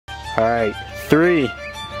All right, 3,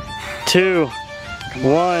 2,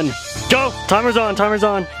 1, go! Timer's on, timer's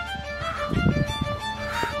on.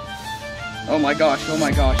 Oh my gosh, oh my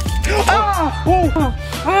gosh. Ah! Oh!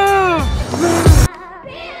 Ah!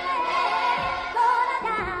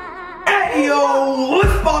 Hey yo,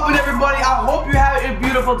 what's poppin' everybody? I hope you're having a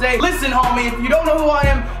beautiful day. Listen homie, if you don't know who I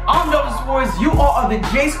am, I'm JoshuaSuarez. You all are the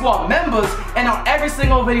J Squad members, and on every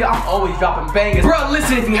single video, I'm always dropping bangers. Bro,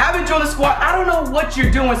 listen, if you haven't joined the squad, I don't know what you're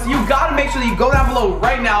doing, so you gotta make sure that you go down below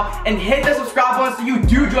right now and hit that subscribe button so you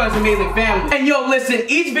do join this amazing family. And yo, listen,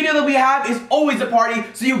 each video that we have is always a party,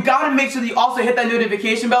 so you gotta make sure that you also hit that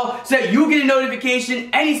notification bell so that you get a notification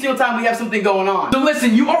any single time we have something going on. So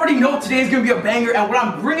listen, you already know today's gonna be a banger, and what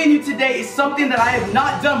I'm bringing you today is something that I have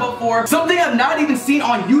not done before, something I've not even seen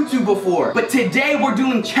on YouTube before. But today we're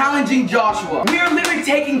doing Challenging Joshua. We are literally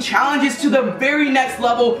taking challenges to the very next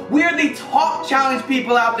level. We are the top challenge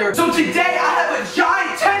people out there. So today I have a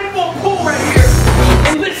giant 10-foot pool right here.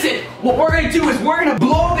 And listen, what we're gonna do is we're gonna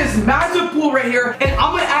blow this massive pool right here, and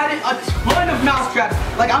I'm gonna add in a ton of mouse traps.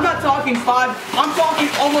 Like, I'm not talking 5, I'm talking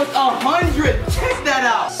almost 100. Check that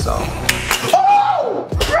out. So, oh!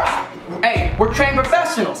 Hey, we're trained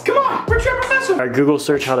professionals. Come on, we're trained professionals. All right, Google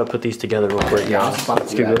search how to put these together real quick. Yeah,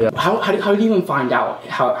 let's Google it. How do you even find out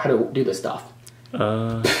how to do this stuff?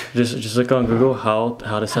 Just look on Google how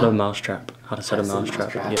to set a mouse trap. How to set a mouse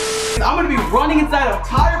trap. Yeah. I'm gonna be running inside an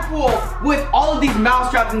entire pool with all of these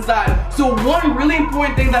mouse traps inside. So one really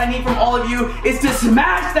important thing that I need from all of you is to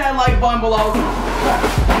smash that like button below.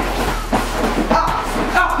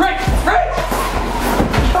 Great.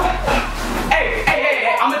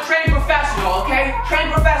 Hey, I'm a trained professional, okay?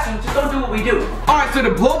 Trained professional, just don't do what we do. Alright, so to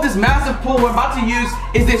blow up this massive pool, what I'm about to use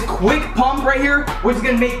is this quick pump right here, which is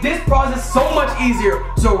gonna make this process so much easier.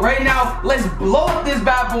 So right now, let's blow up this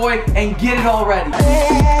bad boy and get it all ready.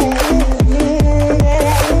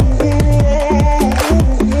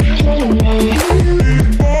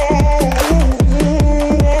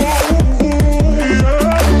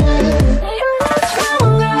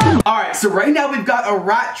 So right now we've got a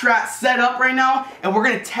rat trap set up right now, and we're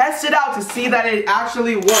gonna test it out to see that it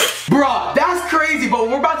actually works. Bruh, that's crazy, but what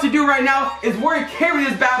we're about to do right now is we're gonna carry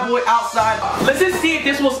this bad boy outside. Let's just see if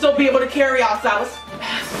this will still be able to carry outside.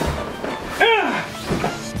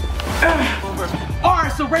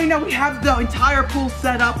 Alright, so right now we have the entire pool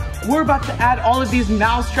set up. We're about to add all of these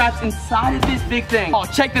mouse traps inside of this big thing. Oh,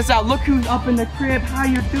 check this out. Look who's up in the crib. How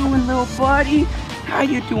you doing, little buddy? How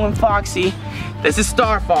you doing, Foxy? This is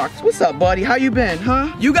Star Fox. What's up, buddy? How you been,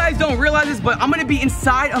 huh? You guys don't realize this, but I'm gonna be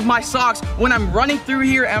inside of my socks when I'm running through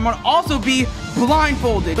here, and I'm gonna also be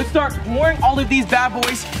blindfolded. Let's start pouring all of these bad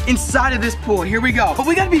boys inside of this pool. Here we go. But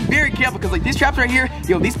we gotta be very careful, because like these traps right here,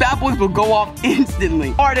 yo, these bad boys will go off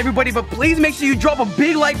instantly. All right, everybody, but please make sure you drop a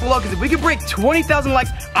big like below, because if we can break 20,000 likes,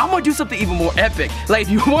 I'm gonna do something even more epic. Like, if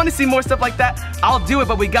you want to see more stuff like that, I'll do it,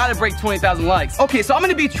 but we gotta break 20,000 likes. Okay, so I'm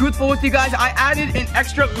gonna be truthful with you guys. I added an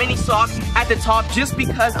extra mini sock at the top just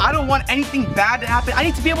because I don't want anything bad to happen. I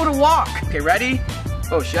need to be able to walk. Okay, ready?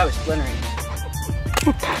 Oh shit, I was splintering.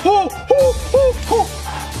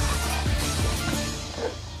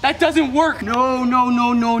 That doesn't work. No.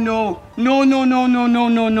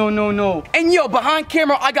 And yo, behind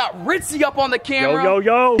camera, I got Ritzy up on the camera.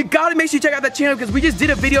 Yo. You gotta make sure you check out that channel, because we just did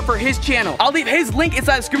a video for his channel. I'll leave his link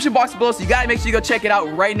inside the description box below, so you gotta make sure you go check it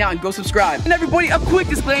out right now and go subscribe. And everybody, a quick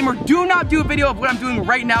disclaimer, do not do a video of what I'm doing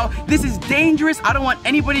right now. This is dangerous. I don't want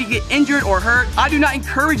anybody to get injured or hurt. I do not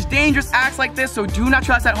encourage dangerous acts like this, so do not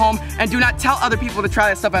try this at home, and do not tell other people to try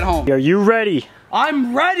this stuff at home. Are you ready?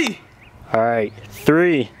 I'm ready. All right,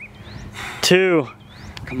 3, 2,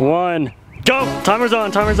 1, go! Timer's on,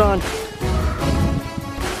 timer's on.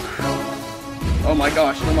 Oh my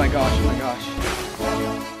gosh.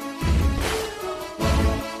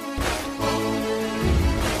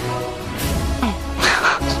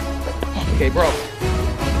 Okay, bro.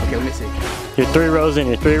 Okay, let me see. You're 3 rows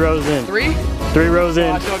in, 3 rows in. 3? 3 rows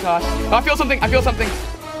in. Oh gosh. Oh, I feel something.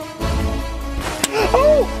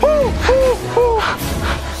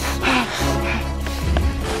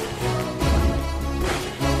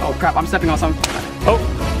 Oh crap, I'm stepping on something. Oh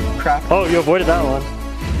crap. Oh, you avoided that one.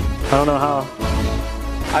 I don't know how.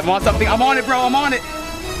 I'm on something. I'm on it, bro. I'm on it.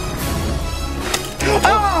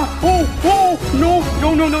 Ah! No.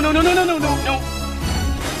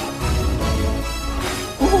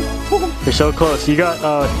 You're so close. You got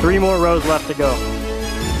 3 more rows left to go.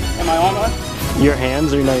 Am I on one? Your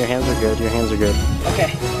hands are good. Your hands are good.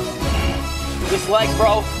 Okay. This leg,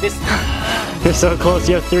 bro. You're so close.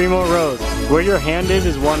 You have 3 more rows. Where your hand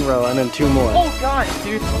is 1 row, and then 2 more. Oh gosh,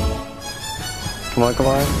 dude. Come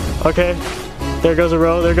on. Okay. There goes a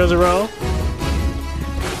row.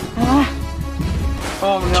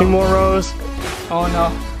 Oh no. 2 more rows. Oh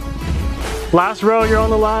no. Last row, you're on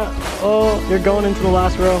the last. Oh, you're going into the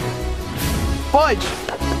last row. Fudge.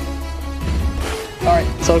 All right.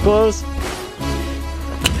 So close.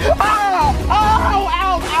 Ow! Ow!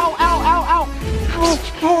 Ow! Ow! Ow! Ow! Ow!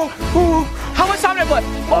 Oh. How much time did I put?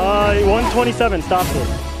 1:27. Stop it.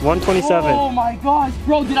 1:27. Oh my gosh,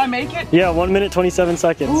 bro! Did I make it? Yeah, 1 minute 27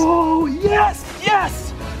 seconds. Oh yes,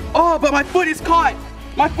 yes! Oh, but my foot is caught.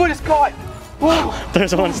 My foot is caught. Oh.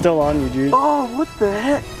 There's one still on you, dude. Oh, what the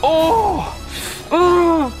heck? Oh.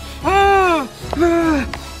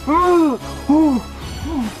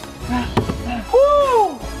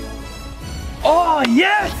 Oh,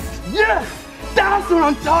 yes! Yes! That's what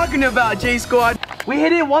I'm talking about, J Squad. We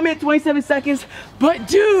hit it in 1 minute 27 seconds, but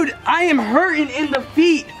dude, I am hurting in the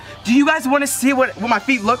feet. Do you guys want to see what my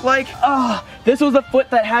feet look like? This was a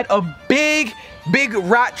foot that had a big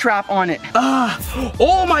rat trap on it.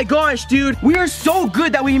 Oh my gosh, dude. We are so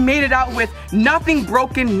good that we made it out with nothing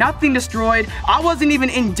broken, nothing destroyed. I wasn't even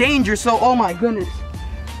in danger, so oh my goodness.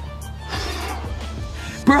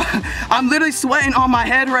 Bro, I'm literally sweating on my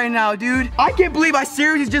head right now, dude. I can't believe I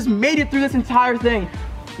seriously just made it through this entire thing.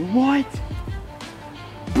 What?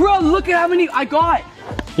 Bro, look at how many I got.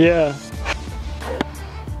 Yeah.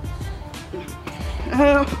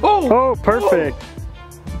 Oh, perfect. Oh.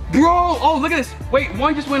 Bro, oh, look at this. Wait,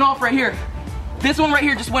 one just went off right here. This one right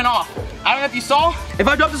here just went off. I don't know if you saw. If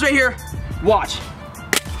I drop this right here, watch.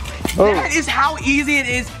 Oh. That is how easy it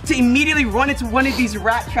is to immediately run into one of these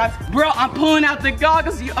rat traps. Bro, I'm pulling out the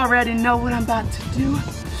goggles. You already know what I'm about to do.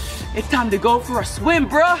 It's time to go for a swim,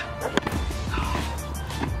 bro.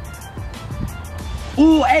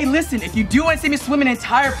 Ooh, hey, listen, if you do want to see me swim an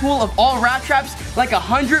entire pool of all rat traps, like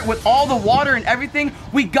 100 with all the water and everything,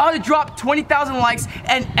 we gotta drop 20,000 likes,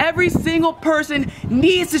 and every single person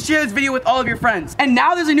needs to share this video with all of your friends. And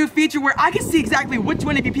now there's a new feature where I can see exactly which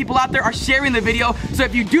one of you people out there are sharing the video, so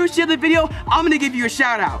if you do share the video, I'm gonna give you a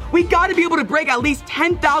shout out. We gotta be able to break at least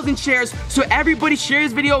 10,000 shares, so everybody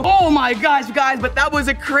shares video. Oh my gosh, guys, but that was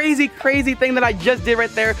a crazy thing that I just did right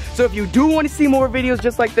there. So if you do want to see more videos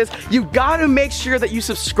just like this, you gotta make sure that you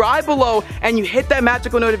subscribe below and you hit that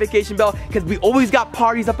magical notification bell, because we always got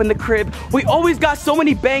parties up in the crib. We always got so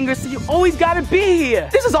many bangers, so you always gotta be here.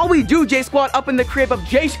 This is all we do, J Squad, up in the crib of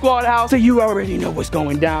J Squad house, so you already know what's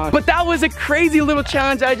going down. But that was a crazy little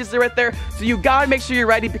challenge I just did right there, so you gotta make sure you're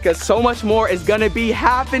ready, because so much more is gonna be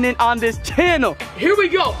happening on this channel. Here we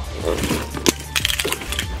go.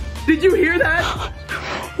 Did you hear that?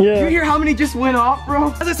 Yeah. Did you hear how many just went off,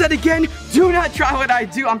 bro? As I said again, do not try what I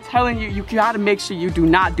do. I'm telling you, you gotta make sure you do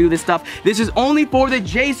not do this stuff. This is only for the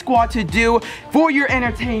J Squad to do, for your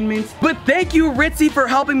entertainment. But thank you, Ritzy, for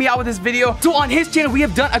helping me out with this video. So on his channel, we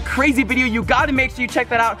have done a crazy video. You gotta make sure you check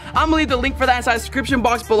that out. I'm gonna leave the link for that inside the description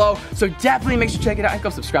box below. So definitely make sure you check it out and go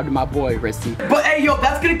subscribe to my boy, Ritzy. But hey, yo,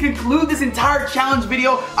 that's gonna conclude this entire challenge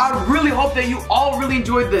video. I really hope that you all really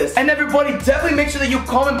enjoyed this. And everybody, definitely make sure that you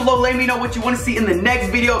comment below, let me know what you want to see in the next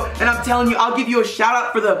video. And I'm telling you, I'll give you a shout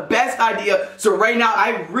out for the best idea. So right now,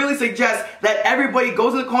 I really suggest that everybody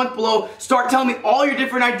goes in the comments below, start telling me all your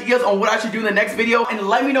different ideas on what I should do in the next video, and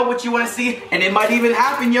let me know what you want to see, and it might even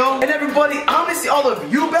happen, yo. And everybody, I'm gonna see all of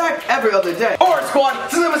you back every other day. Alright, squad,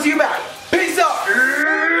 so I'm gonna see you back. Peace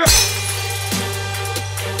out.